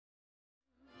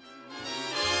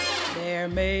There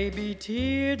may be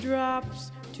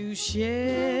teardrops to shed.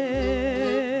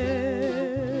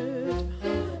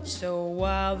 So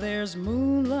while there's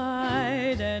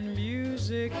moonlight and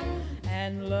music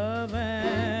and love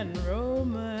and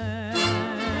romance,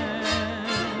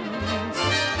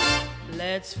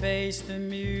 let's face the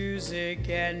music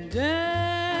and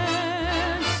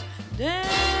dance,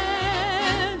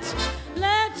 dance.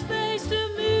 Let's face the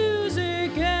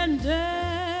music and dance.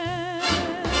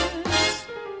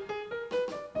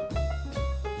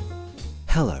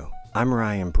 Hello, I'm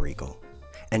Ryan Briegel,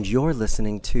 and you're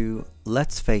listening to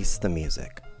Let's Face the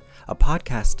Music, a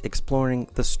podcast exploring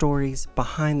the stories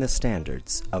behind the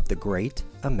standards of the Great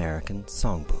American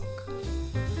Songbook.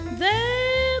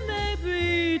 There may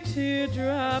be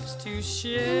teardrops to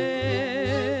shed.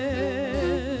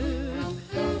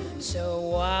 So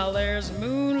while there's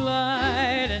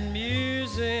moonlight and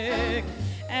music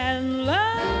and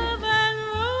love and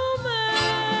romance,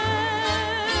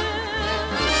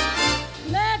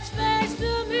 let's face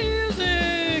the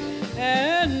music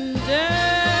and dance.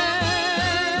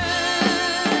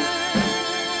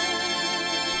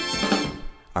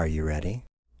 Are you ready?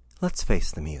 Let's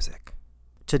face the music.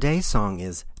 Today's song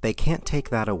is They Can't Take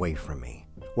That Away From Me,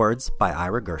 words by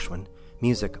Ira Gershwin,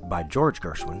 music by George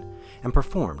Gershwin, and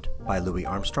performed by Louis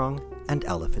Armstrong and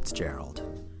Ella Fitzgerald.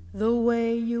 The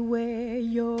way you wear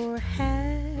your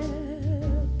hat,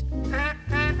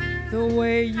 the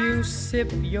way you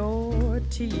sip your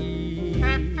tea,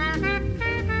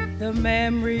 the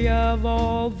memory of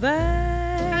all that.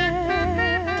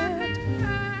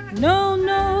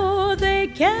 No, they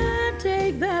can't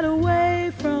take that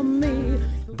away from me.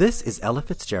 This is Ella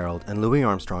Fitzgerald and Louis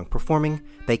Armstrong performing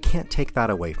They Can't Take That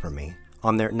Away From Me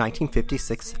on their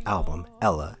 1956 album,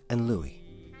 Ella and Louis.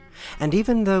 And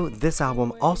even though this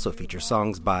album also features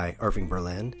songs by Irving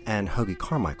Berlin and Hoagy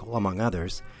Carmichael, among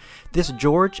others, this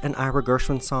George and Ira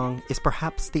Gershwin song is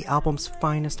perhaps the album's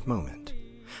finest moment.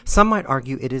 Some might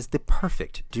argue it is the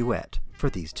perfect duet for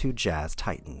these two jazz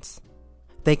titans.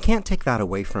 They Can't Take That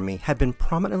Away From Me had been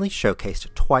prominently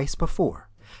showcased twice before,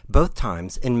 both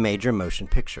times in major motion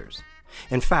pictures.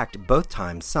 In fact, both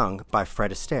times sung by Fred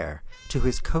Astaire to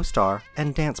his co-star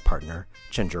and dance partner,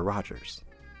 Ginger Rogers.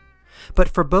 But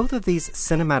for both of these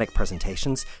cinematic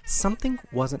presentations, something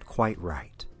wasn't quite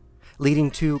right, leading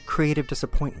to creative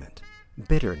disappointment,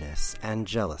 bitterness, and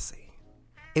jealousy.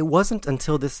 It wasn't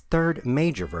until this third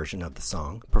major version of the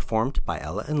song, performed by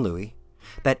Ella and Louis,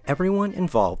 that everyone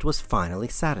involved was finally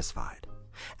satisfied.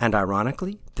 And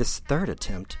ironically, this third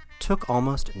attempt took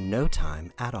almost no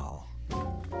time at all.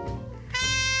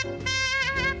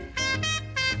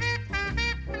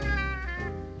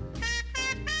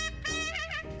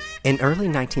 In early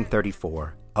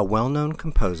 1934, a well-known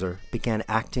composer began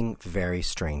acting very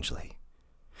strangely.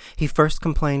 He first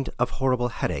complained of horrible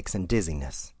headaches and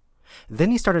dizziness.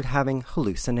 Then he started having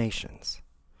hallucinations.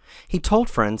 He told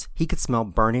friends he could smell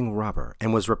burning rubber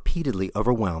and was repeatedly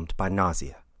overwhelmed by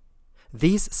nausea.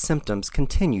 These symptoms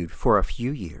continued for a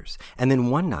few years, and then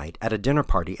one night at a dinner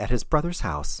party at his brother's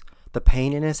house, the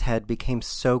pain in his head became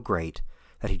so great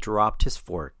that he dropped his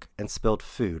fork and spilled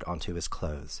food onto his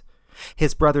clothes.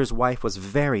 His brother's wife was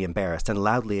very embarrassed and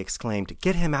loudly exclaimed,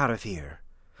 "Get him out of here!"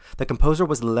 The composer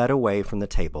was led away from the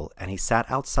table, and he sat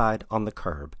outside on the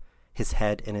curb, his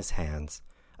head in his hands,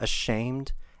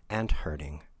 ashamed and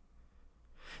hurting.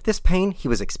 This pain he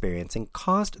was experiencing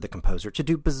caused the composer to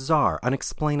do bizarre,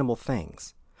 unexplainable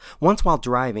things. Once while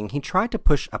driving, he tried to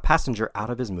push a passenger out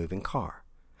of his moving car.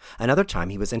 Another time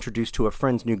he was introduced to a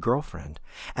friend's new girlfriend,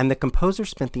 and the composer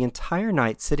spent the entire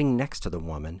night sitting next to the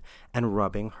woman and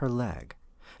rubbing her leg.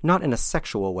 Not in a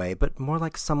sexual way, but more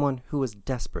like someone who was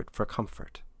desperate for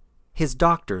comfort. His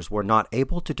doctors were not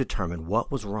able to determine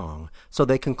what was wrong, so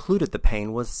they concluded the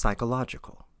pain was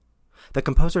psychological. The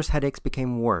composer's headaches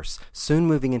became worse, soon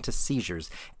moving into seizures,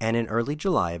 and in early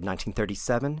July of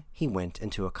 1937, he went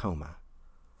into a coma.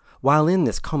 While in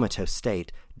this comatose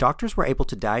state, doctors were able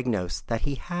to diagnose that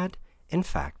he had, in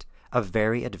fact, a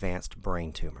very advanced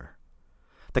brain tumor.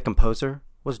 The composer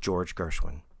was George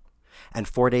Gershwin, and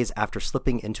 4 days after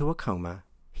slipping into a coma,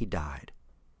 he died.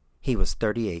 He was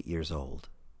 38 years old.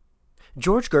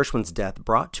 George Gershwin's death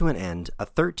brought to an end a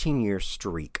 13-year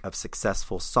streak of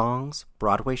successful songs,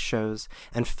 Broadway shows,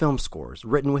 and film scores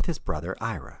written with his brother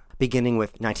Ira, beginning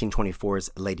with 1924's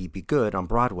Lady Be Good on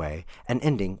Broadway and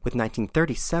ending with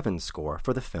 1937's score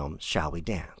for the film Shall We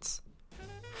Dance.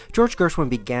 George Gershwin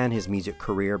began his music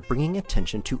career bringing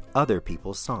attention to other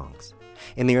people's songs.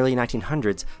 In the early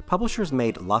 1900s, publishers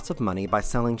made lots of money by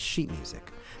selling sheet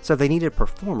music, so they needed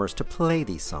performers to play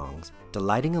these songs,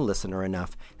 delighting a listener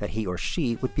enough that he or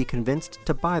she would be convinced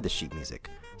to buy the sheet music,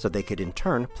 so they could in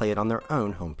turn play it on their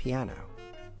own home piano.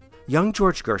 Young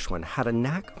George Gershwin had a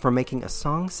knack for making a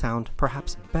song sound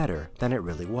perhaps better than it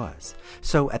really was,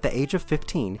 so at the age of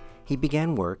 15, he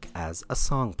began work as a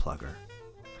song plugger.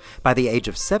 By the age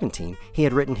of 17, he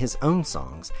had written his own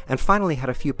songs and finally had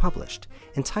a few published,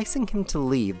 enticing him to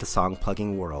leave the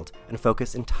song-plugging world and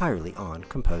focus entirely on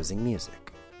composing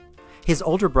music. His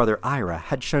older brother Ira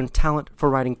had shown talent for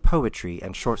writing poetry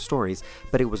and short stories,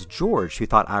 but it was George who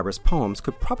thought Ira's poems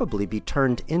could probably be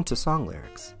turned into song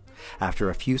lyrics. After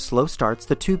a few slow starts,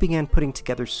 the two began putting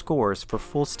together scores for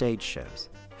full stage shows.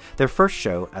 Their first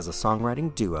show as a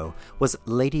songwriting duo was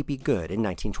Lady Be Good in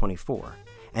 1924,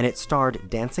 and it starred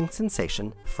dancing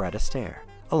sensation Fred Astaire,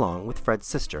 along with Fred's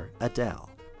sister, Adele.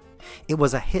 It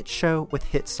was a hit show with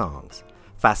hit songs,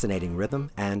 fascinating rhythm,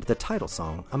 and the title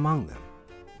song among them.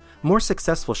 More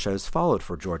successful shows followed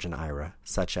for George and Ira,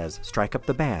 such as Strike Up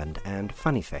the Band and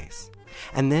Funny Face.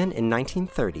 And then in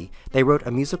 1930, they wrote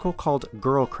a musical called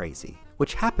Girl Crazy,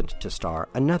 which happened to star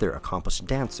another accomplished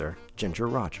dancer, Ginger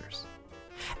Rogers.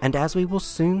 And as we will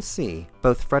soon see,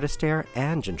 both Fred Astaire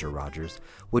and Ginger Rogers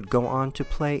would go on to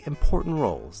play important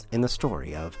roles in the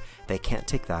story of They Can't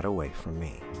Take That Away From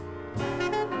Me.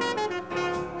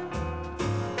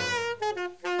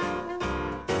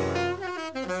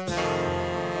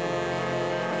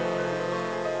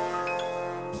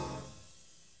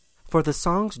 For the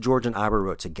songs George and Ira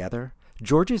wrote together,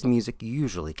 George's music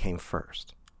usually came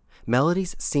first.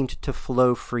 Melodies seemed to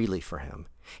flow freely for him.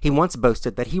 He once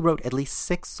boasted that he wrote at least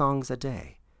 6 songs a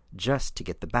day, just to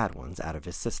get the bad ones out of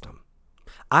his system.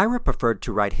 Ira preferred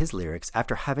to write his lyrics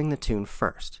after having the tune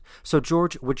first, so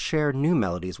George would share new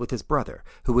melodies with his brother,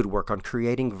 who would work on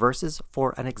creating verses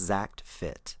for an exact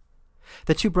fit.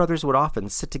 The two brothers would often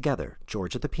sit together,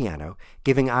 George at the piano,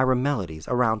 giving Ira melodies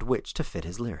around which to fit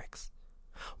his lyrics.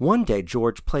 One day,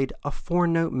 George played a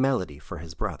 4-note melody for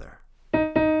his brother.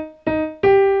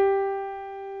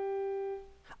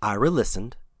 Ira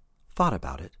listened, thought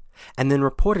about it, and then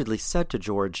reportedly said to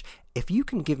George, "If you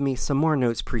can give me some more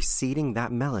notes preceding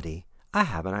that melody, I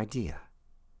have an idea."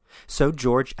 So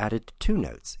George added 2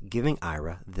 notes, giving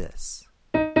Ira this.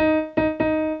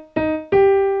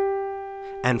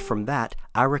 And from that,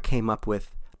 Ira came up with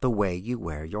The Way You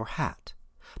Wear Your Hat,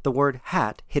 the word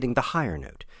hat hitting the higher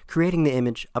note, creating the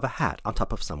image of a hat on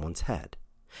top of someone's head.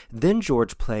 Then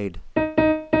George played.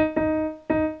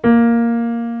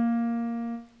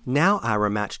 Now Ira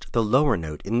matched the lower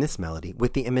note in this melody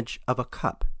with the image of a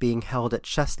cup being held at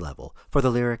chest level for the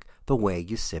lyric, The Way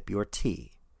You Sip Your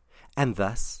Tea. And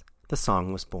thus, the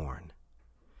song was born.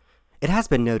 It has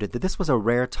been noted that this was a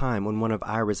rare time when one of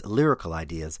Ira's lyrical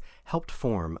ideas helped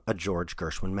form a George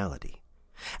Gershwin melody.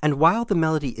 And while the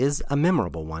melody is a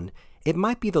memorable one, it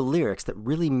might be the lyrics that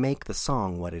really make the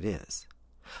song what it is.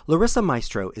 Larissa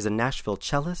Maestro is a Nashville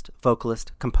cellist,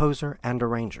 vocalist, composer, and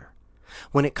arranger.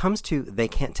 When it comes to They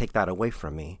Can't Take That Away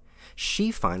From Me,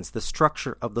 she finds the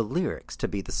structure of the lyrics to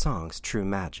be the song's true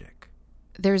magic.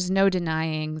 There's no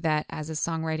denying that as a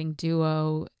songwriting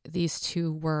duo, these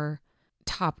two were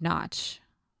top-notch.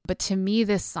 But to me,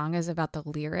 this song is about the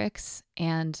lyrics,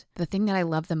 and the thing that I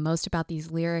love the most about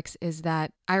these lyrics is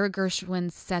that Ira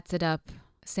Gershwin sets it up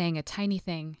saying a tiny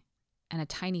thing, and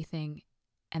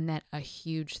then a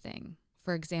huge thing.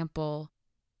 For example,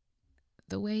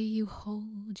 the way you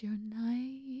hold your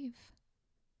knife,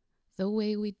 the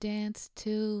way we dance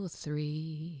till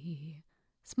 3.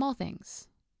 Small things,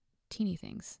 teeny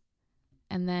things.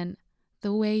 And then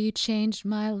the way you changed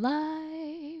my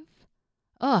life.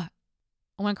 Oh,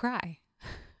 I want to cry.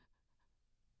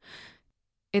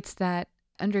 It's that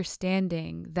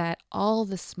understanding that all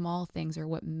the small things are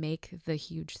what make the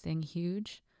huge thing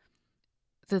huge.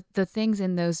 The things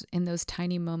in those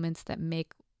tiny moments that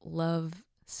make love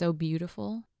so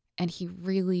beautiful. And he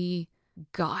really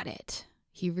got it.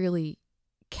 He really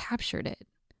captured it.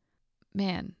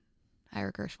 Man,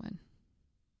 Ira Gershwin.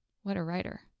 What a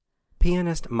writer.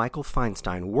 Pianist Michael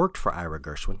Feinstein worked for Ira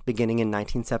Gershwin beginning in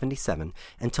 1977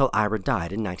 until Ira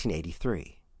died in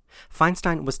 1983.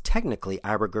 Feinstein was technically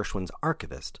Ira Gershwin's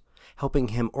archivist, helping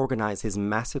him organize his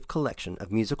massive collection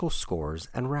of musical scores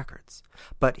and records.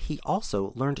 But he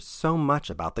also learned so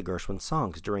much about the Gershwin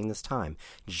songs during this time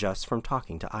just from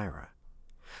talking to Ira.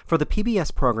 For the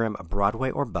PBS program Broadway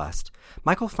or Bust,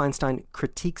 Michael Feinstein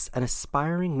critiques an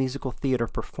aspiring musical theater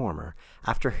performer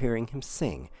after hearing him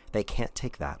sing They Can't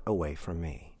Take That Away From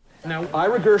Me. Now,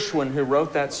 Ira Gershwin, who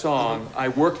wrote that song, I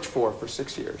worked for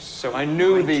 6 years. So I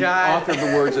knew the author of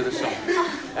the words of the song.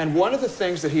 And one of the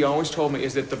things that he always told me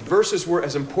is that the verses were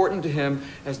as important to him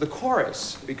as the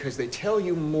chorus, because they tell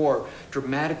you more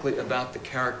dramatically about the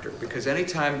character. Because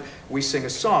anytime we sing a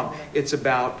song, it's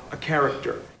about a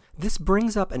character. This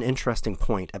brings up an interesting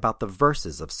point about the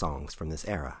verses of songs from this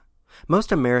era.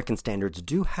 Most American standards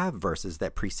do have verses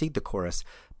that precede the chorus,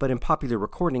 but in popular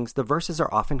recordings, the verses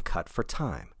are often cut for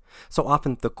time. So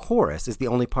often the chorus is the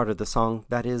only part of the song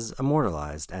that is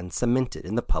immortalized and cemented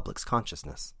in the public's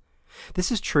consciousness. This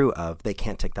is true of They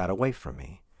Can't Take That Away From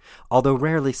Me. Although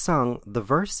rarely sung, the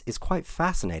verse is quite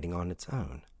fascinating on its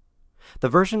own. The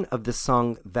version of this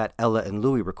song that Ella and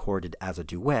Louis recorded as a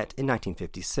duet in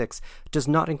 1956 does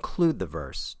not include the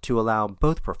verse to allow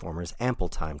both performers ample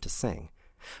time to sing.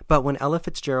 But when Ella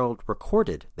Fitzgerald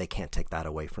recorded They Can't Take That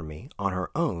Away From Me on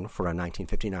her own for a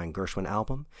 1959 Gershwin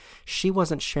album, she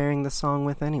wasn't sharing the song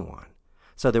with anyone.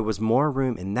 So there was more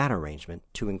room in that arrangement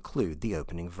to include the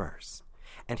opening verse.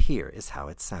 And here is how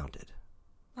it sounded.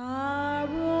 Our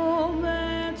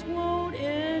romance won't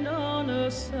end on a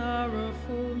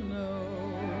sorrowful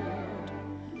note,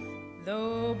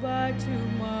 though by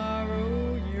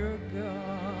tomorrow you're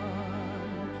gone.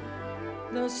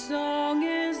 The song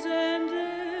is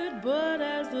ended, but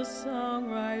as the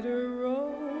songwriter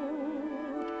wrote,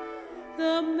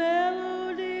 the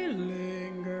melody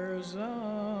lingers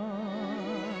on.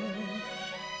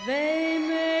 They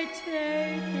may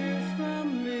take you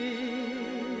from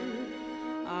me,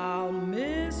 I'll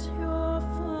miss your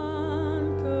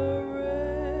fond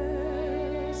caress,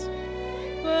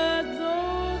 but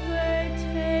though they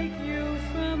take you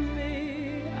from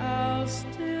me, I'll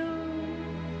still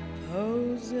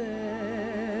possess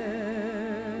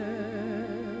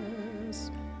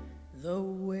the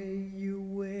way you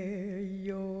wear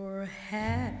your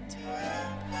hat.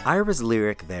 Ira's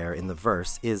lyric there in the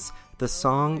verse is, "The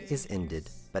song is ended,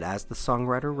 but as the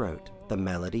songwriter wrote, the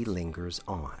melody lingers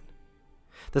on."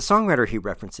 The songwriter he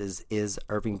references is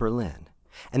Irving Berlin,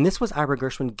 and this was Ira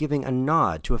Gershwin giving a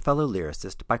nod to a fellow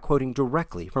lyricist by quoting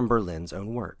directly from Berlin's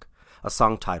own work, a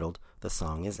song titled "The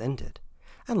Song Is Ended."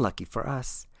 And lucky for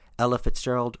us, Ella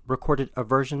Fitzgerald recorded a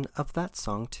version of that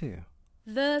song too.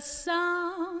 The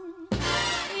song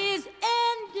is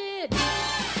ended,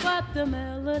 but the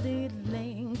melody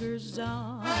lingers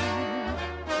on.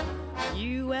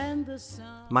 You and the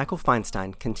sun. Michael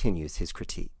Feinstein continues his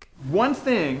critique. One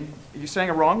thing, you sang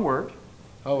a wrong word.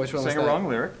 Oh, which one was that? Sang a wrong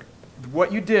lyric.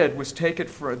 What you did was take it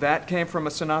for, that came from a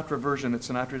Sinatra version that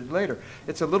Sinatra did later.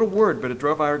 It's a little word, but it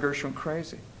drove Ira Gershwin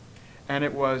crazy. And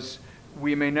it was,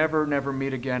 "We may never, never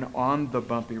meet again on the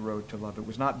bumpy road to love." It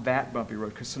was not that bumpy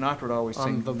road, because Sinatra would always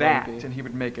sing that, bumpy. and he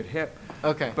would make it hip.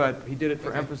 Okay. But he did it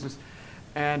for emphasis.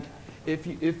 And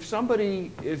if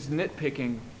somebody is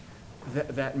nitpicking,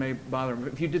 that may bother him.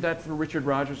 If you did that for Richard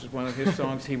Rodgers as one of his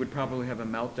songs, he would probably have a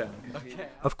meltdown. Okay.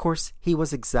 Of course, he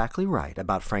was exactly right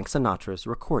about Frank Sinatra's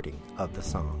recording of the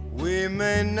song. We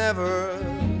may never,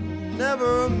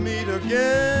 never meet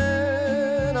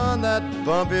again on that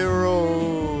bumpy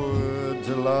road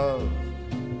to love.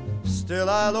 Still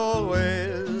I'll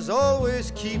always,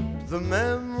 always keep the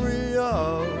memory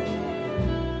of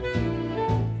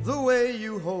the way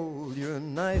you hold your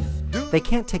knife. They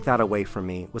Can't Take That Away From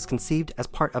Me was conceived as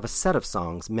part of a set of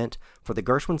songs meant for the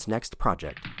Gershwins' next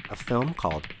project, a film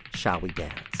called Shall We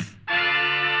Dance?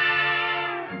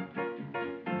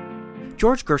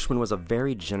 George Gershwin was a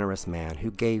very generous man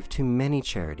who gave to many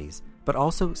charities, but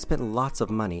also spent lots of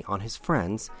money on his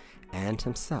friends and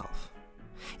himself.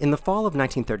 In the fall of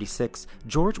 1936,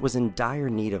 George was in dire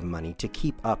need of money to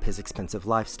keep up his expensive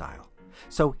lifestyle,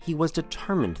 so he was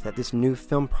determined that this new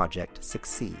film project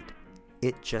succeed.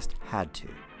 It just had to.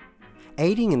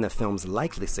 Aiding in the film's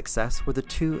likely success were the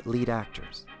two lead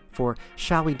actors, for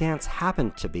Shall We Dance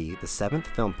happened to be the seventh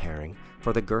film pairing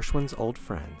for the Gershwins' old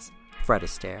friends, Fred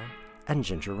Astaire and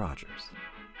Ginger Rogers.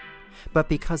 But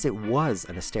because it was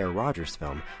an Astaire Rogers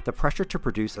film, the pressure to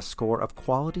produce a score of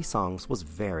quality songs was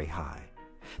very high.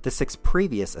 The 6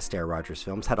 previous Astaire Rogers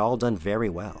films had all done very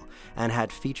well and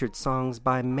had featured songs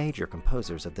by major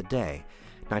composers of the day.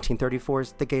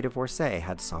 1934's The Gate of Orsay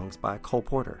had songs by Cole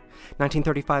Porter.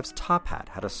 1935's Top Hat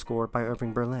had a score by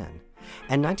Irving Berlin.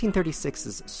 And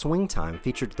 1936's Swing Time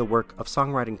featured the work of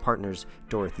songwriting partners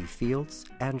Dorothy Fields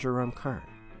and Jerome Kern.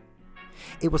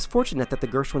 It was fortunate that the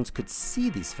Gershwins could see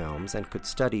these films and could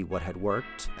study what had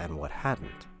worked and what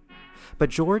hadn't. But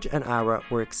George and Ira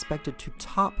were expected to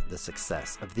top the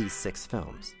success of these 6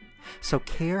 films, so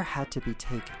care had to be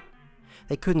taken.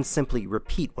 They couldn't simply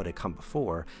repeat what had come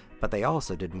before, but they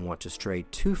also didn't want to stray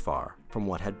too far from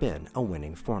what had been a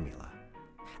winning formula.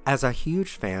 As a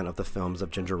huge fan of the films of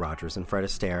Ginger Rogers and Fred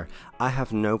Astaire, I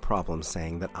have no problem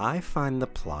saying that I find the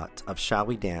plot of Shall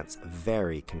We Dance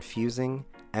very confusing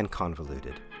and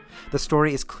convoluted. The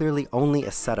story is clearly only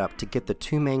a setup to get the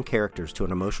two main characters to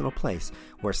an emotional place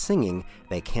where singing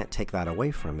 "They Can't Take That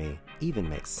Away From Me" even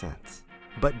makes sense.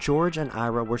 But George and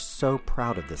Ira were so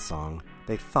proud of this song,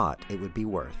 they thought it would be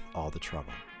worth all the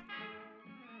trouble.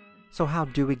 So how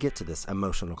do we get to this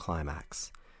emotional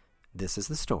climax? This is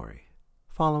the story.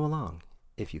 Follow along,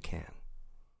 if you can.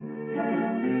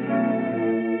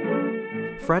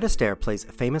 Fred Astaire plays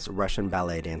famous Russian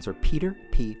ballet dancer Peter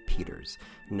P. Peters,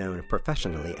 known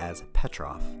professionally as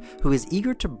Petrov, who is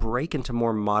eager to break into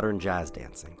more modern jazz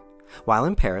dancing. While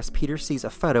in Paris, Peter sees a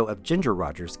photo of Ginger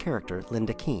Rogers' character,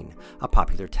 Linda Keene, a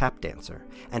popular tap dancer,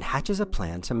 and hatches a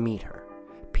plan to meet her.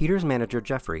 Peter's manager,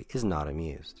 Jeffrey, is not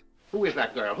amused. Who is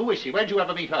that girl? Who is she? Where'd you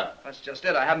ever meet her? That's just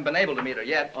it. I haven't been able to meet her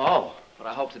yet. Oh. But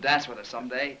I hope to dance with her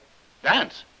someday.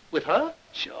 Dance? With her?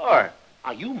 Sure.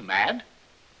 Are you mad?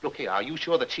 Look here, are you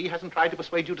sure that she hasn't tried to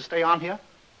persuade you to stay on here?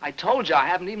 I told you I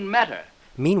haven't even met her.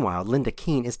 Meanwhile, Linda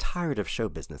Keene is tired of show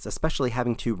business, especially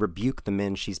having to rebuke the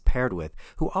men she's paired with,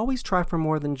 who always try for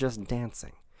more than just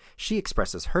dancing. She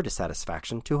expresses her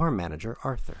dissatisfaction to her manager,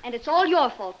 Arthur. And it's all your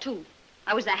fault, too.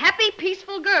 I was a happy,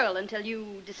 peaceful girl until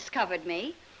you discovered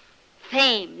me.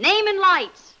 Fame, name, and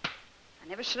lights. I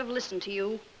never should have listened to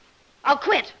you. I'll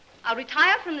quit. I'll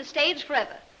retire from the stage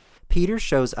forever. Peter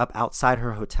shows up outside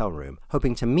her hotel room,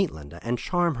 hoping to meet Linda and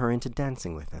charm her into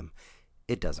dancing with him.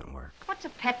 It doesn't work. What's a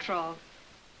Petrov?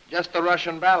 Just the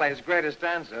Russian ballet's greatest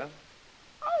dancer.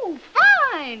 Oh,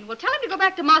 fine. Well, tell him to go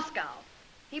back to Moscow.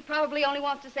 He probably only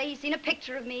wants to say he's seen a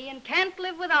picture of me and can't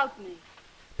live without me.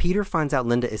 Peter finds out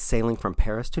Linda is sailing from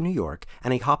Paris to New York,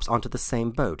 and he hops onto the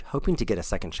same boat, hoping to get a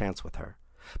second chance with her.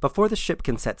 Before the ship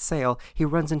can set sail, he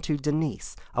runs into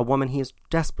Denise, a woman he is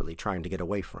desperately trying to get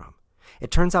away from. It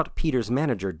turns out Peter's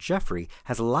manager, Jeffrey,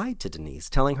 has lied to Denise,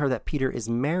 telling her that Peter is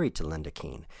married to Linda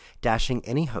Keene, dashing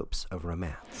any hopes of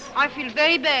romance. I feel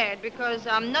very bad because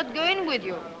I'm not going with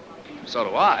you. So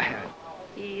do I.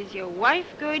 Is your wife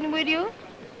going with you?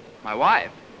 My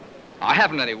wife? I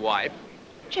haven't any wife.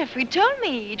 Jeffrey told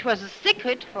me it was a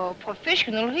secret for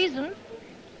professional reasons.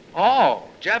 Oh,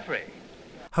 Jeffrey.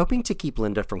 Hoping to keep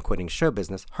Linda from quitting show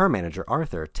business, her manager,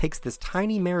 Arthur, takes this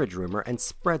tiny marriage rumor and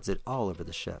spreads it all over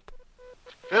the ship.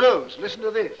 Fellows, listen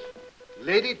to this.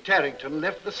 Lady Tarrington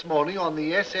left this morning on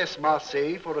the SS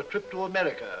Marseille for a trip to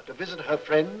America to visit her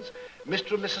friends,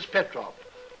 Mr. and Mrs. Petrov,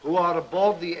 who are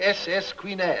aboard the SS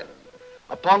Queen Anne.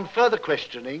 Upon further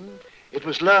questioning, it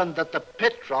was learned that the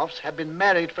Petrovs have been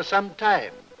married for some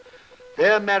time,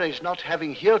 their marriage not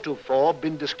having heretofore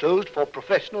been disclosed for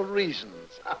professional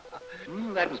reasons.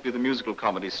 That must be the musical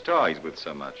comedy star he's with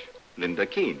so much, Linda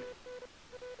Keene.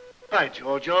 By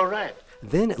George, you're right.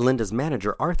 Then Linda's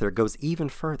manager, Arthur, goes even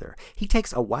further. He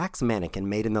takes a wax mannequin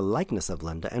made in the likeness of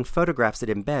Linda and photographs it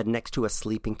in bed next to a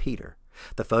sleeping Peter.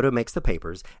 The photo makes the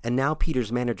papers, and now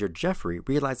Peter's manager, Jeffrey,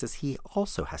 realizes he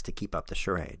also has to keep up the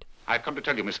charade. I've come to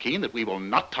tell you, Miss Keene, that we will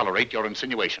not tolerate your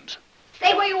insinuations.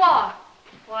 Stay where you are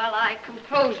while I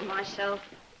compose myself.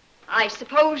 I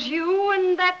suppose you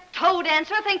and that toe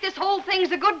dancer think this whole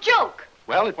thing's a good joke.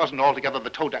 Well, it wasn't altogether the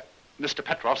Mr.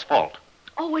 Petrov's fault.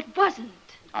 Oh, it wasn't.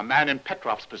 A man in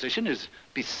Petrov's position is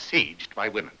besieged by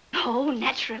women. Oh,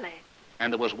 naturally.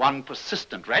 And there was one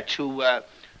persistent wretch who,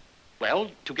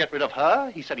 to get rid of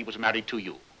her, he said he was married to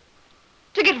you.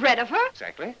 To get rid of her?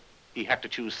 Exactly. He had to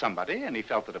choose somebody, and he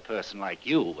felt that a person like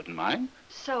you wouldn't mind.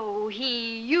 So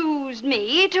he used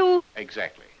me to...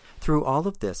 Exactly. Through all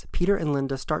of this, Peter and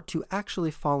Linda start to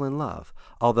actually fall in love,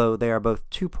 although they are both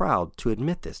too proud to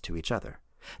admit this to each other.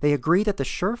 They agree that the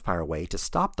surefire way to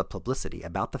stop the publicity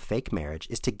about the fake marriage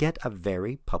is to get a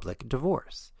very public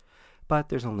divorce. But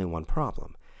there's only one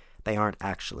problem. They aren't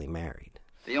actually married.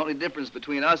 The only difference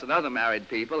between us and other married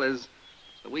people is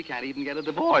that we can't even get a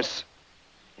divorce.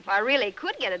 If I really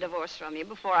could get a divorce from you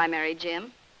before I married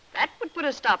Jim, that would put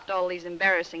a stop to all these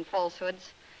embarrassing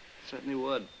falsehoods. Certainly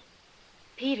would.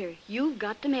 Peter, you've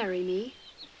got to marry me.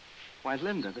 Why,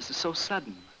 Linda, this is so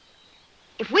sudden.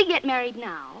 If we get married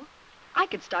now, I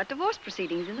could start divorce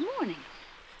proceedings in the morning.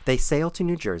 They sail to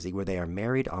New Jersey, where they are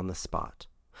married on the spot.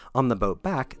 On the boat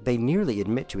back, they nearly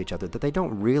admit to each other that they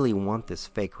don't really want this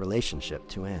fake relationship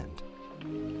to end.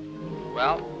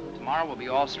 Well, tomorrow we'll be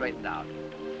all straightened out.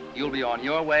 You'll be on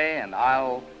your way, and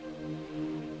I'll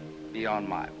be on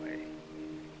my way.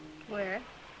 Where?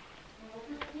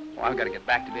 Well, I've got to get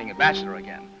back to being a bachelor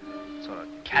again. Sort of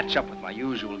catch up with my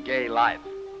usual gay life.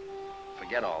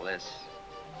 Forget all this.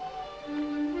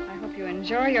 I hope you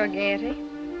enjoy your gaiety.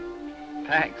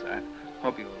 Thanks. I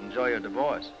hope you enjoy your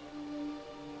divorce.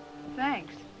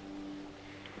 Thanks.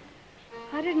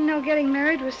 I didn't know getting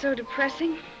married was so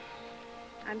depressing.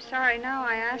 I'm sorry now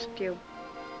I asked you.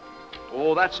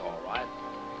 Oh, that's all right.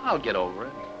 I'll get over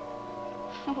it.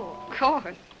 Oh, of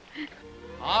course.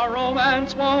 Our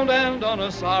romance won't end on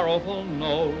a sorrowful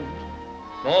note.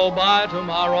 Though by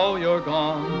tomorrow you're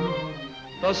gone.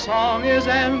 The song is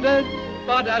ended,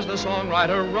 but as the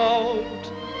songwriter wrote,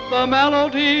 the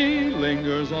melody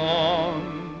lingers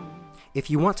on. If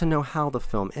you want to know how the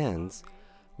film ends,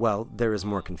 well, there is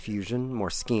more confusion, more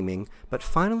scheming, but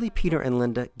finally Peter and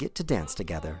Linda get to dance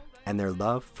together, and their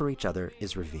love for each other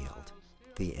is revealed.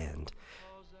 The end.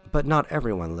 But not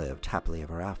everyone lived happily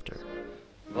ever after.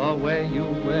 The way you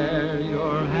wear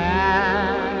your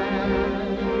hat,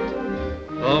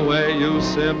 the way you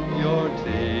sip your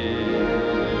tea.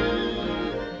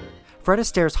 Fred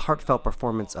Astaire's heartfelt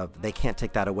performance of They Can't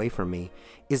Take That Away From Me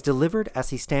is delivered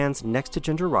as he stands next to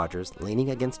Ginger Rogers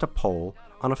leaning against a pole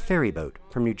on a ferry boat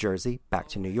from New Jersey back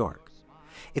to New York.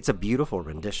 It's a beautiful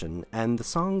rendition, and the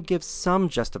song gives some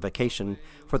justification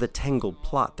for the tangled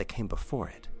plot that came before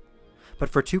it. But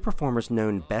for two performers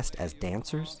known best as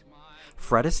dancers,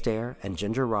 Fred Astaire and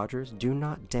Ginger Rogers do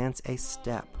not dance a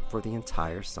step for the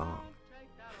entire song.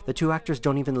 The two actors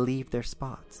don't even leave their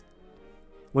spots.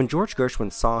 When George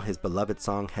Gershwin saw his beloved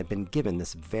song had been given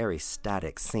this very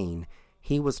static scene,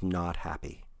 he was not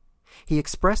happy. He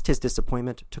expressed his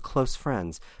disappointment to close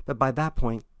friends, but by that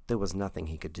point, there was nothing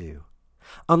he could do.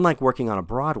 Unlike working on a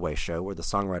Broadway show where the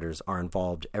songwriters are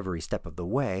involved every step of the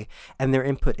way and their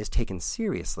input is taken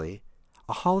seriously,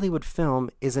 a Hollywood film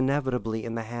is inevitably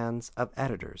in the hands of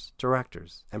editors,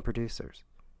 directors, and producers.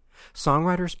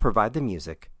 Songwriters provide the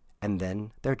music, and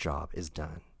then their job is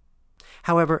done.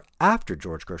 However, after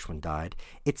George Gershwin died,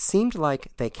 it seemed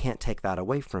like They Can't Take That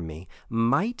Away From Me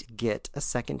might get a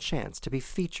second chance to be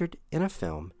featured in a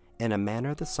film in a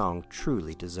manner the song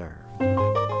truly deserved.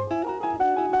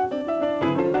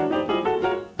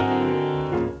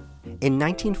 In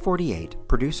 1948,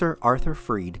 producer Arthur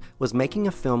Freed was making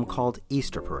a film called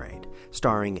Easter Parade,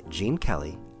 starring Gene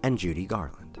Kelly and Judy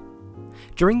Garland.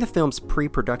 During the film's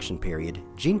pre-production period,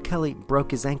 Gene Kelly broke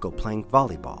his ankle playing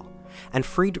volleyball, and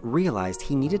Freed realized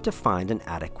he needed to find an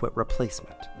adequate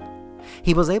replacement.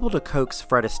 He was able to coax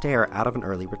Fred Astaire out of an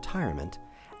early retirement,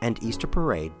 and Easter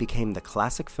Parade became the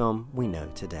classic film we know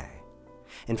today.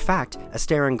 In fact,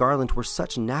 Astaire and Garland were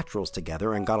such naturals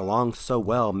together and got along so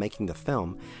well making the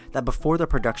film that before the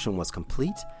production was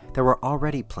complete, there were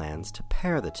already plans to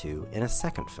pair the two in a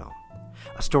second film,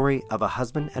 a story of a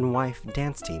husband and wife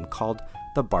dance team called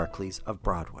The Barkleys of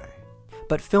Broadway.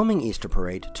 But filming Easter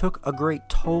Parade took a great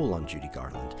toll on Judy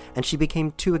Garland, and she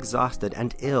became too exhausted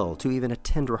and ill to even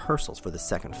attend rehearsals for the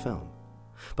second film.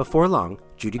 Before long,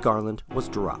 Judy Garland was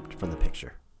dropped from the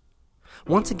picture.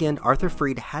 Once again, Arthur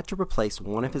Freed had to replace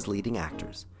one of his leading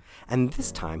actors, and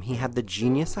this time he had the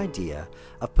genius idea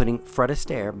of putting Fred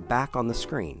Astaire back on the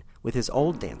screen with his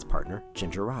old dance partner,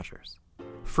 Ginger Rogers.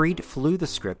 Freed flew the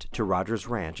script to Rogers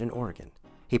Ranch in Oregon.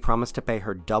 He promised to pay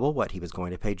her double what he was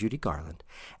going to pay Judy Garland,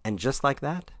 and just like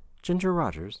that, Ginger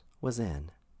Rogers was in.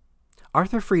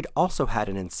 Arthur Freed also had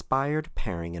an inspired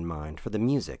pairing in mind for the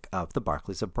music of The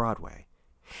Barkleys of Broadway.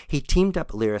 He teamed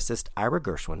up lyricist Ira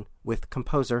Gershwin with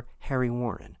composer Harry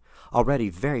Warren, already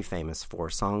very famous for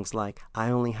songs like I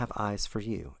Only Have Eyes for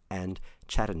You and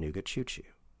Chattanooga Choo Choo.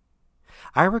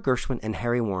 Ira Gershwin and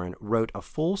Harry Warren wrote a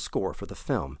full score for the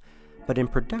film, but in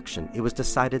production it was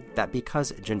decided that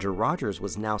because Ginger Rogers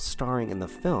was now starring in the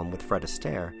film with Fred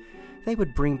Astaire, they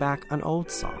would bring back an old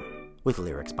song with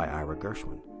lyrics by Ira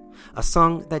Gershwin, a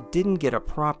song that didn't get a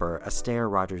proper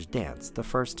Astaire-Rogers dance the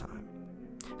first time.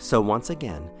 So once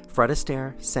again, Fred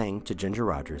Astaire sang to Ginger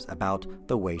Rogers about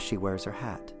the way she wears her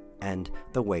hat and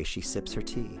the way she sips her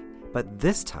tea. But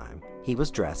this time, he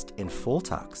was dressed in full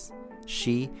tux,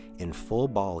 she in full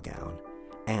ball gown,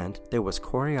 and there was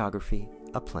choreography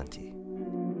aplenty.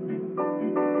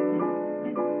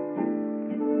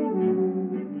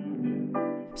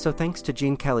 So thanks to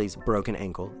Gene Kelly's broken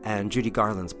ankle and Judy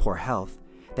Garland's poor health,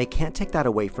 They Can't Take That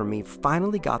Away From Me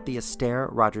finally got the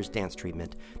Astaire-Rogers dance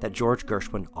treatment that George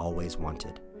Gershwin always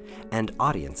wanted, and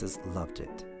audiences loved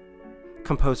it.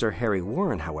 Composer Harry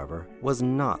Warren, however, was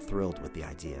not thrilled with the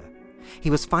idea. He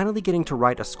was finally getting to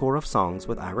write a score of songs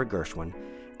with Ira Gershwin,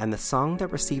 and the song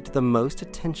that received the most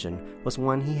attention was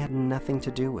one he had nothing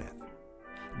to do with.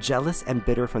 Jealous and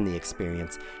bitter from the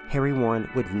experience, Harry Warren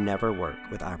would never work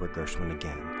with Ira Gershwin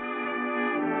again.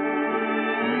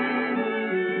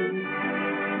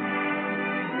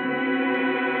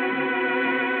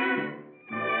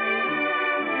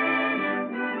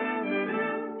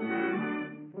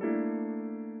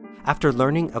 After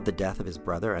learning of the death of his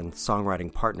brother and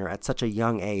songwriting partner at such a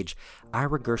young age,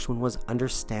 Ira Gershwin was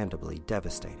understandably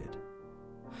devastated.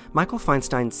 Michael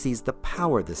Feinstein sees the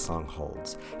power this song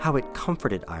holds, how it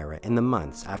comforted Ira in the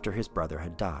months after his brother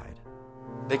had died.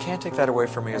 They Can't Take That Away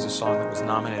From Me is a song that was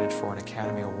nominated for an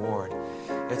Academy Award.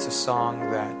 It's a song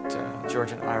that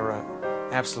George and Ira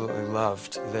absolutely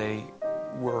loved. They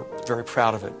were very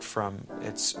proud of it from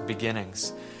its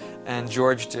beginnings. And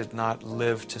George did not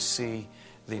live to see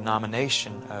the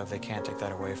nomination of They Can't Take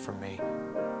That Away From Me.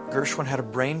 Gershwin had a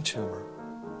brain tumor.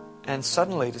 And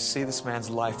suddenly to see this man's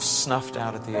life snuffed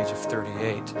out at the age of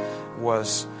 38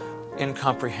 was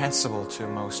incomprehensible to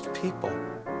most people.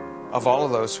 Of all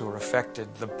of those who were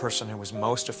affected, the person who was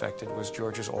most affected was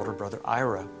George's older brother,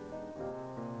 Ira.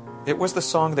 It was the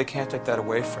song They Can't Take That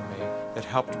Away From Me that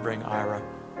helped bring Ira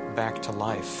back to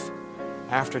life.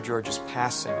 After George's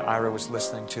passing, Ira was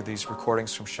listening to these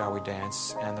recordings from Shall We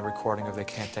Dance and the recording of They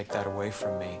Can't Take That Away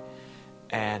From Me.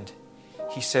 And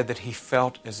he said that he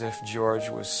felt as if George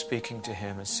was speaking to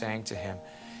him and saying to him,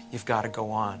 "You've got to go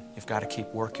on, you've got to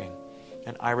keep working."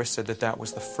 And Ira said that that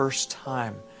was the first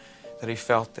time that he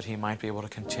felt that he might be able to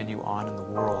continue on in the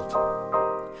world.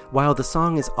 While the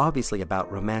song is obviously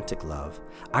about romantic love,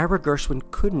 Ira Gershwin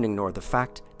couldn't ignore the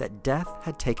fact that death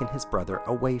had taken his brother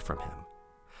away from him.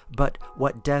 But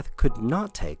what death could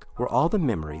not take were all the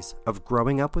memories of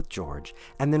growing up with George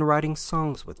and then writing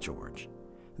songs with George.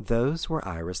 Those were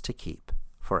Ira's to keep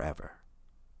forever.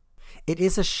 It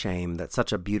is a shame that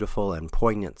such a beautiful and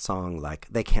poignant song like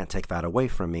They Can't Take That Away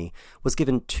From Me was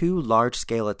given two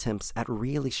large-scale attempts at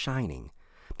really shining,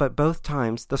 but both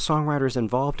times the songwriters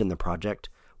involved in the project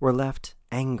were left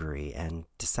angry and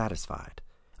dissatisfied.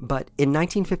 But in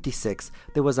 1956,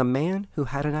 there was a man who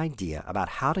had an idea about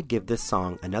how to give this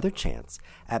song another chance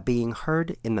at being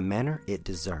heard in the manner it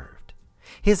deserved.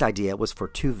 His idea was for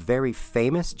two very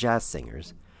famous jazz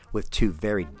singers with two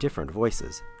very different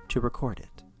voices to record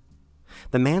it.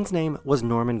 The man's name was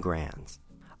Norman Granz.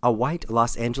 A white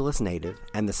Los Angeles native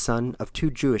and the son of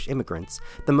two Jewish immigrants,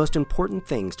 the most important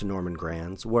things to Norman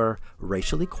Granz were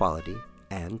racial equality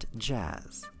and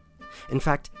jazz. In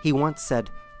fact, he once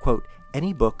said, quote,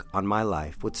 "Any book on my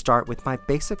life would start with my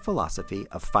basic philosophy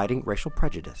of fighting racial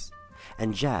prejudice,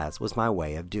 and jazz was my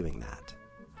way of doing that."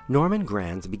 Norman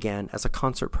Granz began as a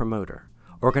concert promoter,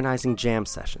 organizing jam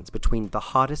sessions between the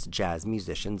hottest jazz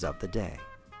musicians of the day.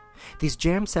 These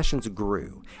jam sessions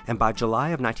grew, and by July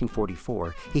of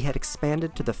 1944, he had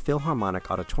expanded to the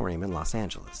Philharmonic Auditorium in Los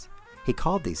Angeles. He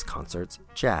called these concerts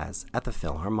Jazz at the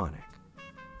Philharmonic.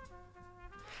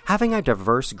 Having a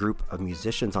diverse group of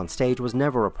musicians on stage was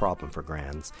never a problem for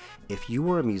Granz. If you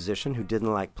were a musician who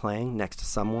didn't like playing next to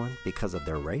someone because of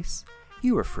their race,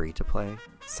 you were free to play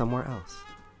somewhere else.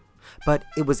 But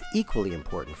it was equally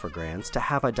important for Granz to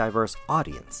have a diverse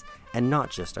audience and not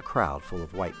just a crowd full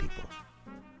of white people.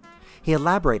 He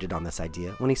elaborated on this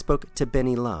idea when he spoke to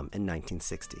Benny Lum in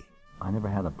 1960. I never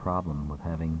had a problem with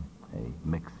having a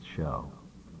mixed show.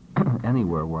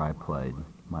 Anywhere where I played,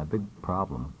 my big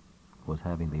problem was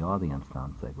having the audience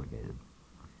non-segregated,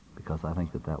 because I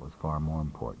think that that was far more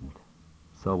important.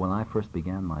 So when I first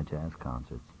began my jazz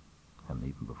concerts, and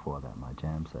even before that, my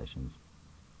jam sessions,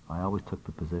 I always took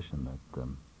the position that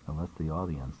unless the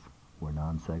audience were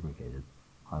non-segregated,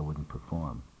 I wouldn't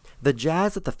perform. The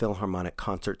Jazz at the Philharmonic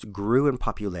concerts grew in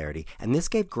popularity, and this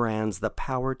gave Granz the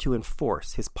power to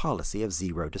enforce his policy of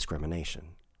zero discrimination.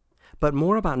 But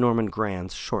more about Norman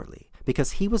Granz shortly,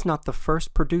 because he was not the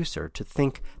first producer to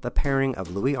think the pairing of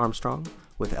Louis Armstrong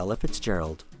with Ella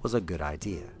Fitzgerald was a good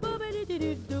idea.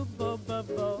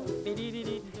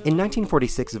 In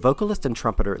 1946, vocalist and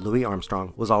trumpeter Louis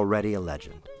Armstrong was already a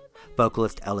legend.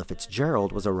 Vocalist Ella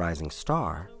Fitzgerald was a rising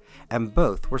star, and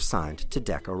both were signed to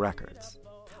Decca Records.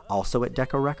 Also at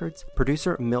Decca Records,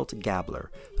 producer Milt Gabler,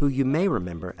 who you may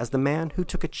remember as the man who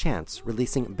took a chance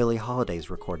releasing Billie Holiday's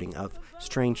recording of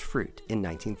Strange Fruit in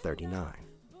 1939.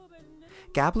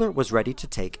 Gabler was ready to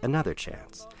take another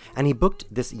chance, and he booked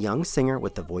this young singer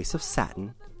with the voice of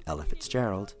satin, Ella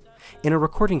Fitzgerald, in a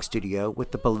recording studio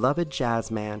with the beloved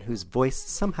jazz man whose voice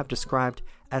some have described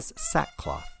as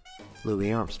sackcloth,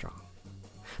 Louis Armstrong.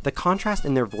 The contrast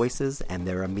in their voices and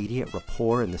their immediate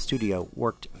rapport in the studio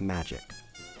worked magic.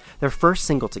 Their first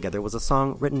single together was a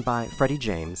song written by Freddie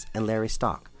James and Larry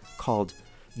Stock called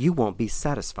You Won't Be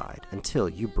Satisfied Until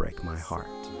You Break My Heart.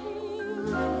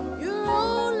 You're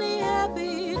only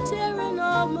happy tearing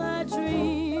all my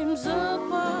dreams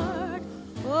apart.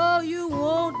 Oh, you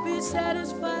won't be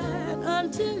satisfied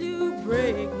until you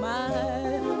break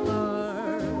my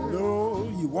heart. No,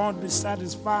 you won't be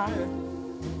satisfied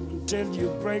until you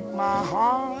break my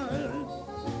heart.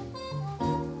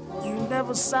 You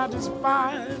never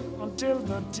satisfied until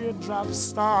the teardrops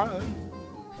start.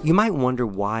 You might wonder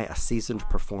why a seasoned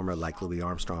performer like Louis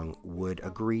Armstrong would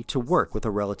agree to work with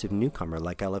a relative newcomer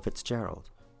like Ella Fitzgerald.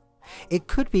 It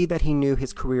could be that he knew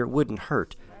his career wouldn't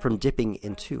hurt from dipping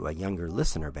into a younger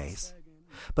listener base.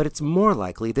 But it's more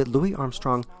likely that Louis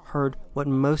Armstrong heard what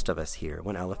most of us hear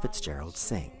when Ella Fitzgerald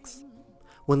sings.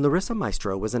 When Larissa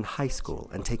Maestro was in high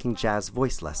school and taking jazz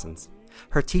voice lessons,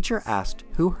 her teacher asked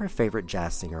who her favorite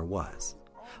jazz singer was.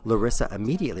 Larissa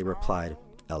immediately replied,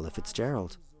 Ella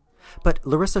Fitzgerald. But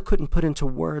Larissa couldn't put into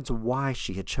words why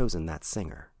she had chosen that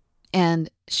singer. And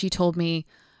she told me,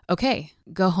 okay,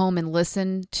 go home and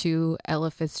listen to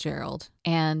Ella Fitzgerald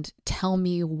and tell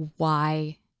me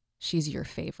why she's your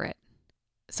favorite.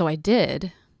 So I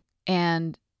did,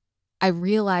 and I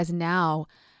realize now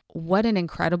what an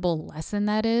incredible lesson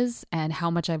that is and how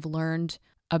much I've learned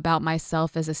about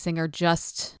myself as a singer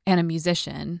and a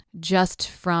musician, just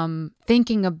from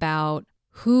thinking about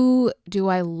who do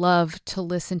I love to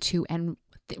listen to and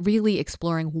really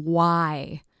exploring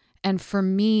why. And for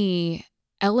me,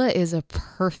 Ella is a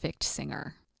perfect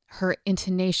singer. Her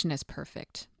intonation is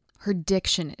perfect. Her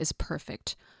diction is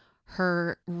perfect.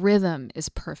 Her rhythm is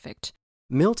perfect.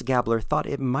 Milt Gabler thought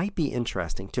it might be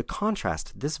interesting to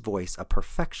contrast this voice of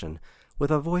perfection with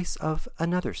a voice of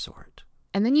another sort.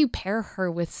 And then you pair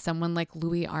her with someone like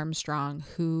Louis Armstrong,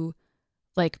 who,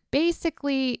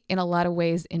 basically in a lot of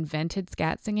ways invented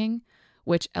scat singing,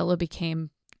 which Ella became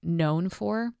known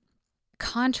for.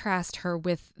 Contrast her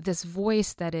with this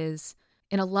voice that is,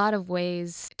 in a lot of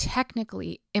ways,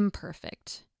 technically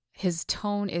imperfect. His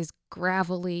tone is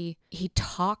gravelly. He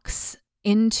talks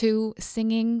into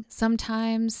singing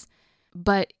sometimes,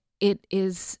 but it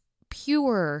is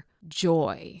pure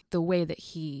joy the way that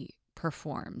he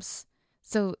performs.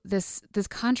 So this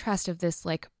contrast of this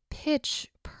pitch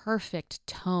perfect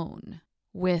tone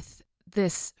with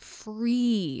this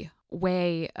free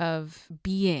way of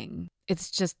being,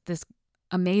 it's just this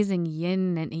amazing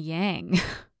yin and yang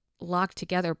locked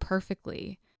together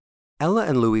perfectly. Ella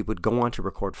and Louis would go on to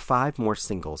record 5 more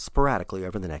singles sporadically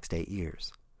over the next 8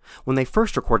 years. When they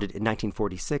first recorded in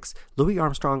 1946, Louis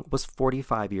Armstrong was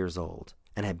 45 years old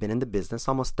and had been in the business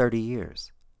almost 30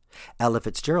 years. Ella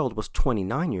Fitzgerald was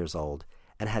 29 years old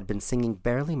and had been singing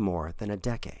barely more than a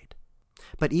decade.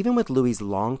 But even with Louis's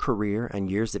long career and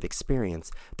years of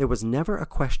experience, there was never a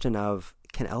question of,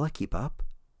 can Ella keep up?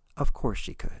 Of course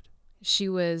she could. She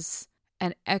was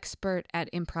an expert at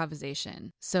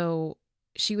improvisation. So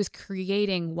she was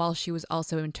creating while she was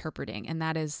also interpreting, and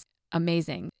that is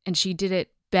amazing. And she did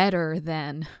it better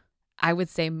than, I would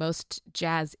say, most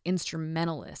jazz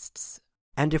instrumentalists.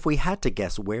 And if we had to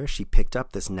guess where she picked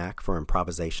up this knack for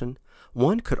improvisation,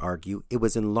 one could argue it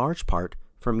was in large part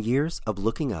from years of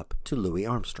looking up to Louis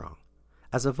Armstrong,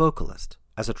 as a vocalist,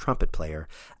 as a trumpet player,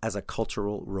 as a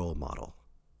cultural role model.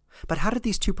 But how did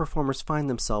these two performers find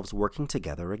themselves working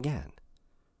together again?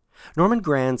 Norman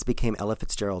Granz became Ella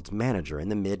Fitzgerald's manager in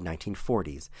the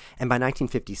mid-1940s, and by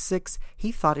 1956,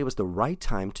 he thought it was the right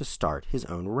time to start his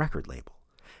own record label,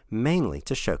 mainly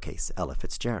to showcase Ella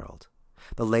Fitzgerald.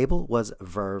 The label was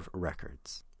Verve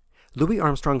Records. Louis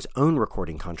Armstrong's own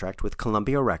recording contract with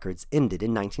Columbia Records ended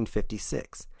in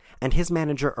 1956, and his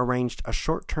manager arranged a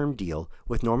short-term deal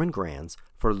with Norman Granz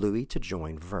for Louis to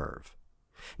join Verve.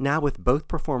 Now, with both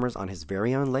performers on his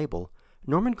very own label,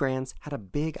 Norman Granz had a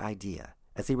big idea,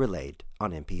 as he relayed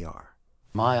on NPR.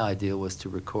 My idea was to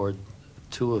record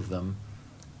 2 of them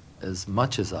as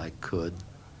much as I could,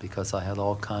 because I had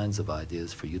all kinds of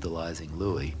ideas for utilizing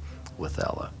Louis with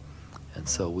Ella. And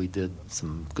so we did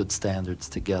some good standards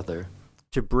together.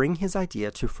 To bring his idea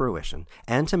to fruition,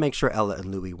 and to make sure Ella and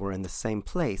Louis were in the same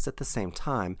place at the same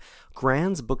time,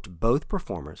 Granz booked both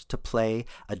performers to play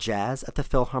a Jazz at the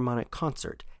Philharmonic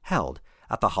concert held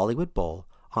at the Hollywood Bowl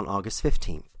on August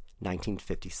 15,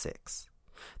 1956.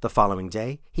 The following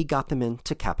day, he got them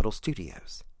into Capitol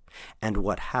Studios. And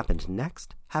what happened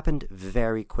next happened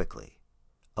very quickly.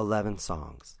 11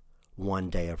 songs, 1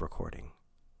 day of recording.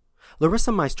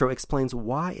 Larissa Maestro explains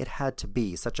why it had to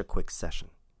be such a quick session.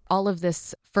 All of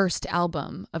this first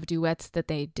album of duets that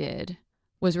they did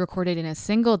was recorded in a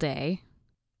single day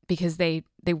because they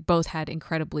both had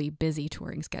incredibly busy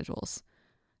touring schedules.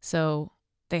 So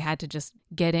they had to just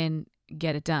get in,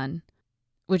 get it done,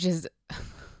 which is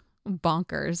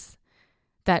bonkers.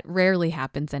 That rarely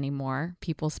happens anymore.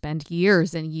 People spend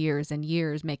years and years and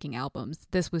years making albums.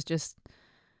 This was just,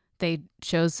 they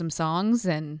chose some songs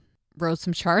and wrote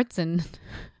some charts and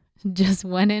just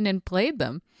went in and played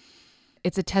them.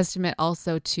 It's a testament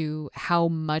also to how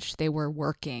much they were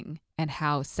working and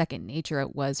how second nature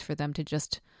it was for them to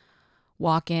just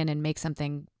walk in and make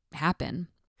something happen.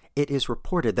 It is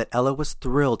reported that Ella was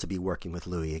thrilled to be working with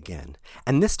Louis again,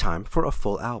 and this time for a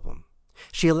full album.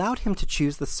 She allowed him to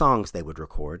choose the songs they would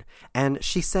record, and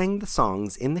she sang the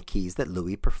songs in the keys that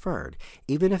Louis preferred,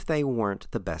 even if they weren't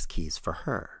the best keys for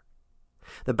her.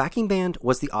 The backing band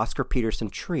was the Oscar Peterson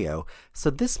Trio, so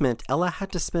this meant Ella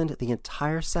had to spend the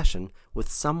entire session with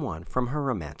someone from her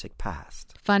romantic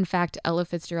past. Fun fact, Ella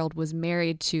Fitzgerald was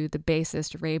married to the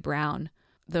bassist Ray Brown.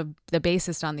 The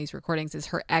bassist on these recordings is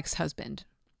her ex-husband.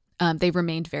 They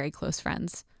remained very close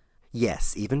friends.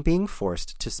 Yes, even being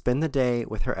forced to spend the day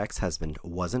with her ex-husband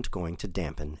wasn't going to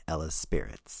dampen Ella's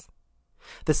spirits.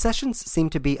 The sessions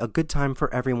seemed to be a good time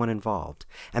for everyone involved,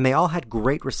 and they all had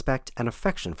great respect and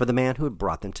affection for the man who had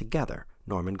brought them together,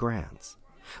 Norman Granz.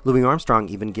 Louis Armstrong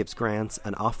even gives Granz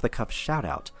an off-the-cuff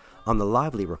shout-out on the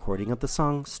lively recording of the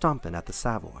song Stompin' at the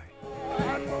Savoy.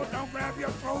 Don't grab your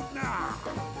throat now.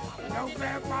 Don't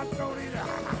grab my throat either.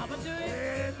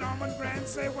 Hey, Norman Granz,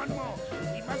 say one more.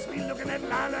 He must be looking at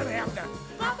Lila Hampton.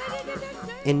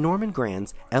 In Norman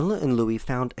Granz, Ella and Louis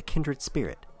found a kindred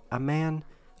spirit,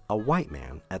 a white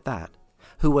man at that,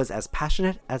 who was as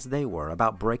passionate as they were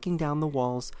about breaking down the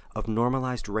walls of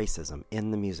normalized racism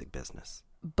in the music business.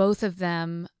 Both of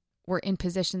them were in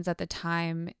positions at the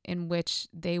time in which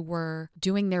they were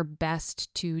doing their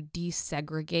best to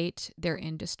desegregate their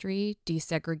industry,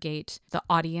 desegregate the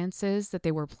audiences that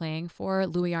they were playing for.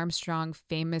 Louis Armstrong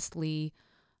famously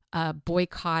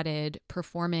boycotted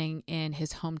performing in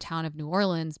his hometown of New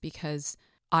Orleans because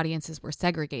audiences were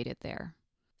segregated there.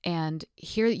 And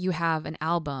here you have an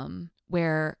album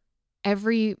where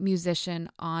every musician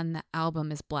on the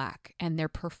album is black, and they're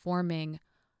performing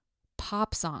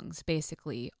pop songs,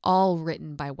 basically, all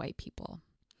written by white people.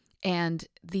 And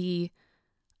the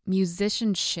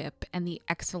musicianship and the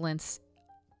excellence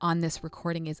on this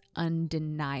recording is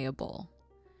undeniable.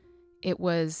 It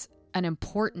was an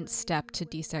important step to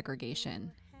desegregation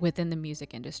within the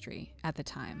music industry at the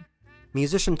time.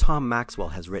 Musician Tom Maxwell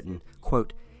has written,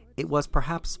 quote, "It was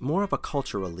perhaps more of a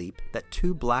cultural leap that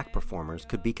two black performers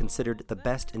could be considered the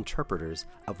best interpreters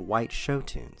of white show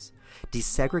tunes,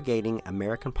 desegregating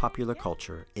American popular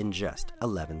culture in just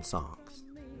 11 songs.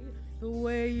 The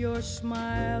way your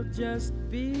smile just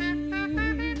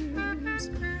beams,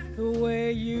 the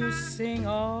way you sing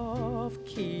off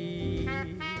key.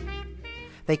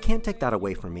 They Can't Take That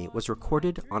Away From Me was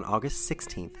recorded on August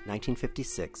 16,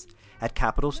 1956, at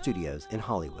Capitol Studios in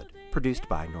Hollywood, produced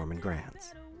by Norman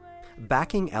Granz.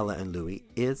 Backing Ella and Louis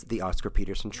is the Oscar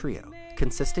Peterson Trio,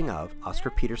 consisting of Oscar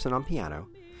Peterson on piano,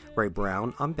 Ray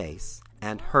Brown on bass,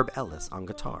 and Herb Ellis on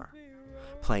guitar.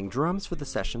 Playing drums for the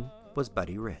session was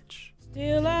Buddy Rich.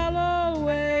 Still I'll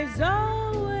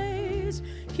always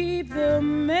keep the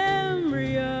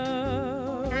memory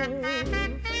of.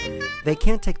 They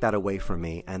Can't Take That Away From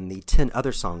Me and the 10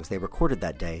 other songs they recorded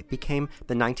that day became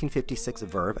the 1956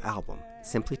 Verve album,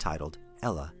 simply titled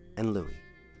Ella and Louis.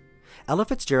 Ella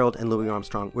Fitzgerald and Louis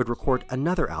Armstrong would record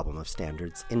another album of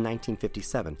standards in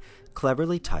 1957,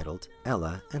 cleverly titled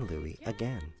Ella and Louis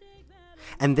Again.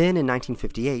 And then in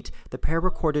 1958, the pair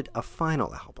recorded a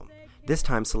final album, this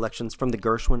time selections from the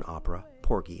Gershwin opera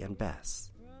Porgy and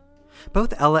Bess.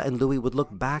 Both Ella and Louis would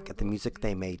look back at the music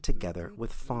they made together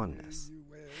with fondness.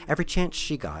 Every chance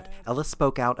she got, Ella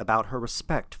spoke out about her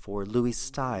respect for Louis'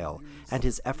 style and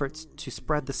his efforts to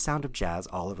spread the sound of jazz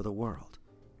all over the world.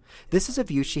 This is a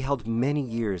view she held many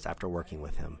years after working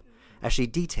with him, as she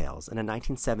details in a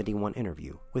 1971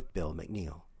 interview with Bill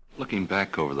McNeil. Looking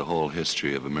back over the whole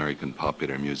history of American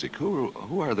popular music,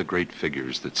 who are the great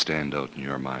figures that stand out in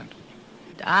your mind?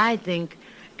 I think,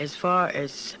 as far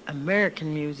as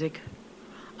American music,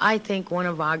 I think one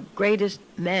of our greatest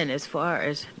men as far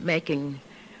as making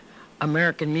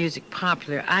American music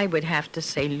popular, I would have to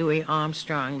say Louis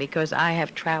Armstrong, because I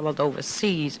have traveled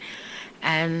overseas,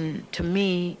 and to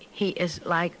me, he is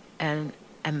like an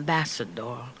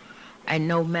ambassador. And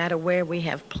no matter where we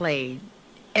have played,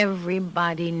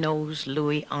 everybody knows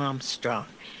Louis Armstrong.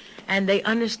 And they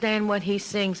understand what he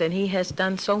sings, and he has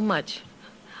done so much,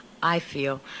 I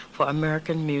feel, for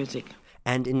American music.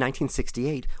 And in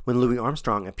 1968, when Louis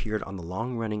Armstrong appeared on the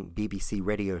long-running BBC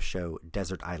radio show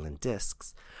Desert Island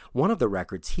Discs, one of the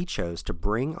records he chose to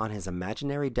bring on his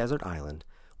imaginary desert island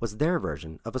was their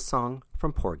version of a song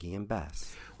from Porgy and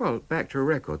Bess. Well, back to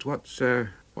records. What's the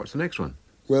next one?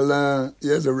 Well,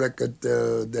 here's a record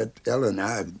that Ella and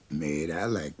I made. I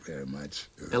like very much.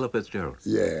 Ella Fitzgerald.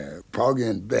 Yeah, Porgy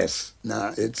and Bess.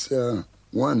 Now, it's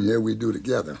one here we do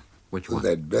together. Which one?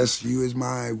 That Bess, you is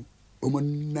my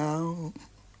woman now.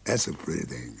 That's a pretty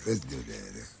thing. Let's do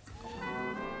that.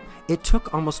 It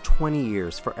took almost 20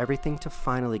 years for everything to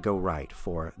finally go right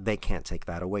for They Can't Take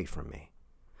That Away From Me.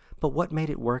 But what made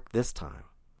it work this time?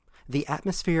 The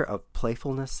atmosphere of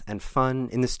playfulness and fun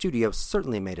in the studio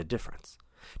certainly made a difference.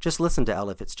 Just listen to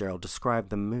Ella Fitzgerald describe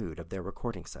the mood of their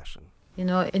recording session. You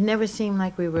know, it never seemed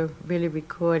like we were really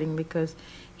recording because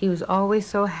he was always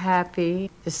so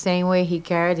happy. The same way he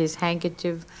carried his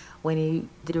handkerchief when he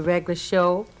did a regular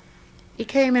show. He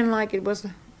came in like it was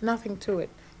nothing to it.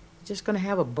 Just going to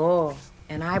have a ball.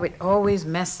 And I would always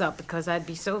mess up because I'd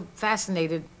be so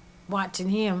fascinated watching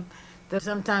him that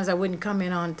sometimes I wouldn't come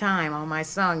in on time on my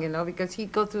song, you know, because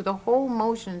he'd go through the whole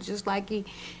motions just like he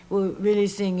would really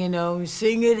sing, you know,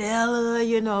 sing it, Ella,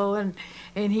 you know, and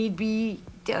he'd be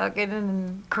talking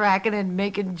and cracking and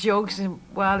making jokes, and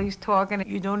while he's talking,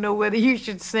 you don't know whether you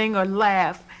should sing or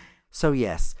laugh. So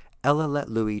yes, Ella let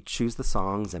Louis choose the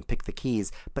songs and pick the keys,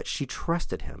 but she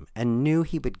trusted him and knew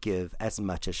he would give as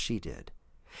much as she did.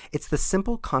 It's the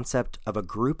simple concept of a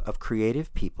group of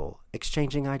creative people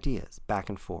exchanging ideas back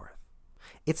and forth.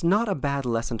 It's not a bad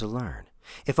lesson to learn.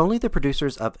 If only the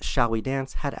producers of Shall We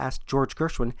Dance had asked George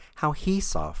Gershwin how he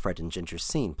saw Fred and Ginger's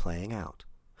scene playing out.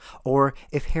 Or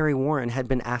if Harry Warren had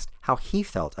been asked how he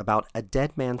felt about a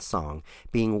Dead Man's song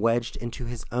being wedged into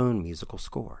his own musical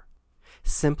score.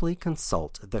 Simply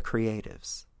consult the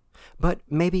creatives. But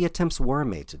maybe attempts were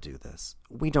made to do this.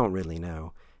 We don't really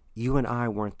know. You and I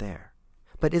weren't there.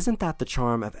 But isn't that the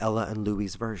charm of Ella and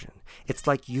Louis' version? It's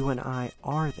like you and I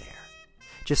are there.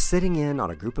 Just sitting in on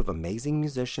a group of amazing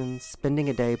musicians, spending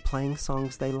a day playing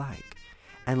songs they like,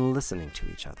 and listening to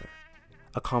each other.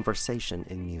 A conversation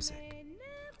in music.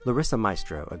 Larissa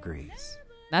Maestro agrees.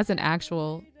 That's an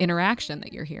actual interaction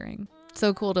that you're hearing.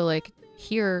 So cool to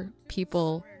hear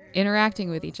people interacting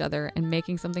with each other and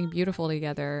making something beautiful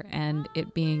together, and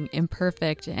it being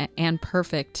imperfect and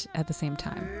perfect at the same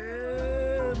time.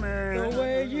 The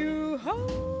way you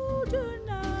hold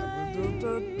tonight,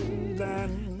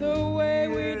 the way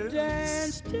we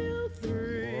dance till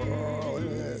 3,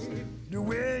 the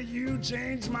way you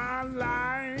changed my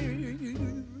life.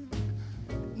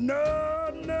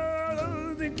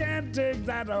 No, they can't take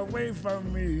that away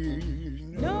from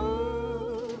me.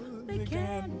 No, they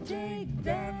can't take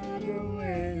that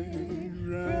away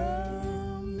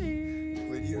from me.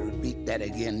 Will you repeat that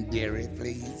again, dearie,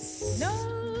 please?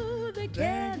 No, they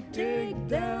can't take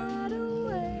that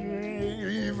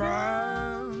away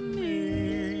from me.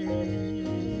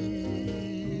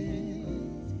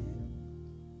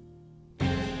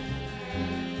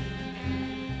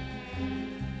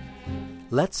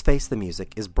 Let's Face the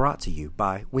Music is brought to you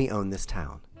by We Own This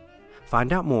Town.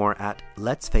 Find out more at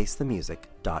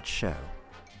letsfacethemusic.show.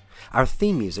 Our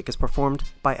theme music is performed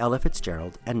by Ella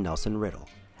Fitzgerald and Nelson Riddle,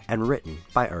 and written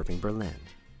by Irving Berlin.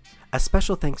 A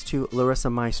special thanks to Larissa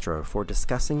Maestro for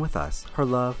discussing with us her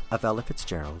love of Ella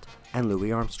Fitzgerald and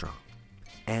Louis Armstrong.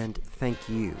 And thank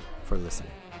you for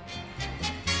listening.